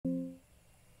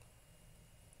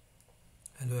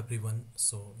everyone,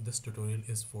 so this tutorial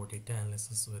is for data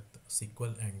analysis with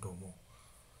SQL and Domo.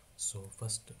 So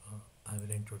first I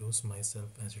will introduce myself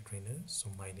as a trainer. So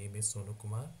my name is Sonu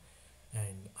Kumar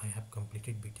and I have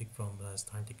completed BTech from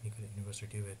Rajasthan Technical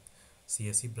University with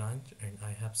CSE branch, and I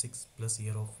have 6+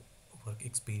 year of work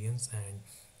experience, and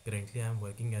currently I am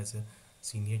working as a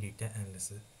senior data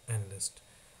analyst,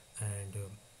 and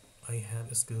I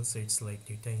have skill sets like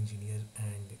data engineer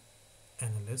and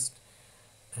analyst,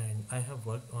 and I have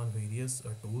worked on various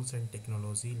tools and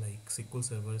technology like SQL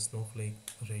Server, Snowflake,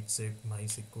 Redshift,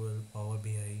 MySQL, Power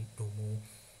BI, Domo,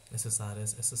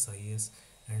 SSRS, SSIS,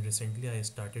 and recently I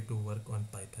started to work on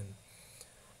Python.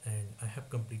 And I have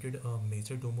completed a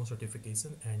major Domo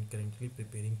certification and currently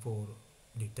preparing for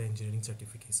data engineering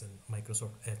certification,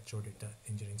 Microsoft Azure data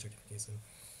engineering certification.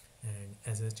 And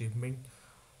as an achievement,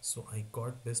 so I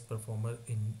got best performer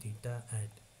in data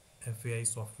at FAI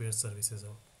Software Services.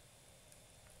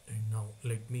 And now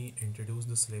let me introduce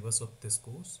the syllabus of this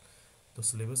course. The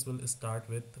syllabus will start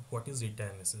with what is data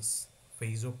analysis,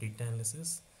 phase of data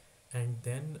analysis, and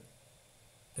then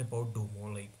about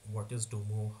Domo, like what is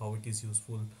Domo, how it is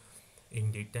useful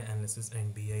in data analysis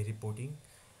and BI reporting,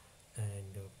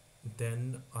 and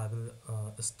then I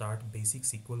will start basic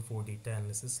SQL for data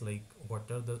analysis, like what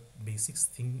are the basics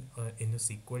thing in a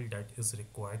SQL that is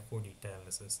required for data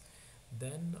analysis.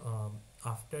 Then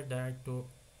after that,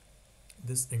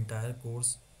 this entire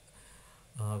course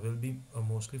will be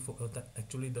mostly for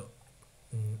actually the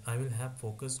I will have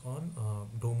focus on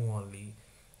Domo only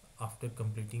after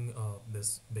completing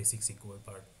this basic SQL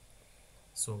part.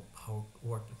 So how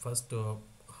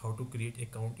to create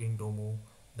account in Domo,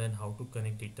 then how to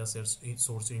connect data sets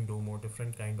source in Domo,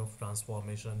 different kind of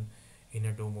transformation in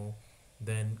a Domo,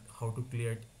 then how to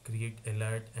create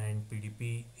alert and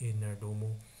PDP in a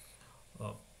Domo,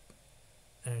 uh,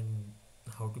 and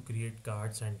how to create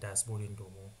cards and dashboard in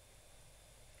Domo.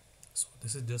 So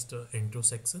this is just a intro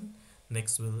section.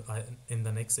 Next will I in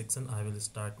the next section I will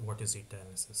start what is data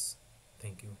analysis.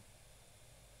 Thank you.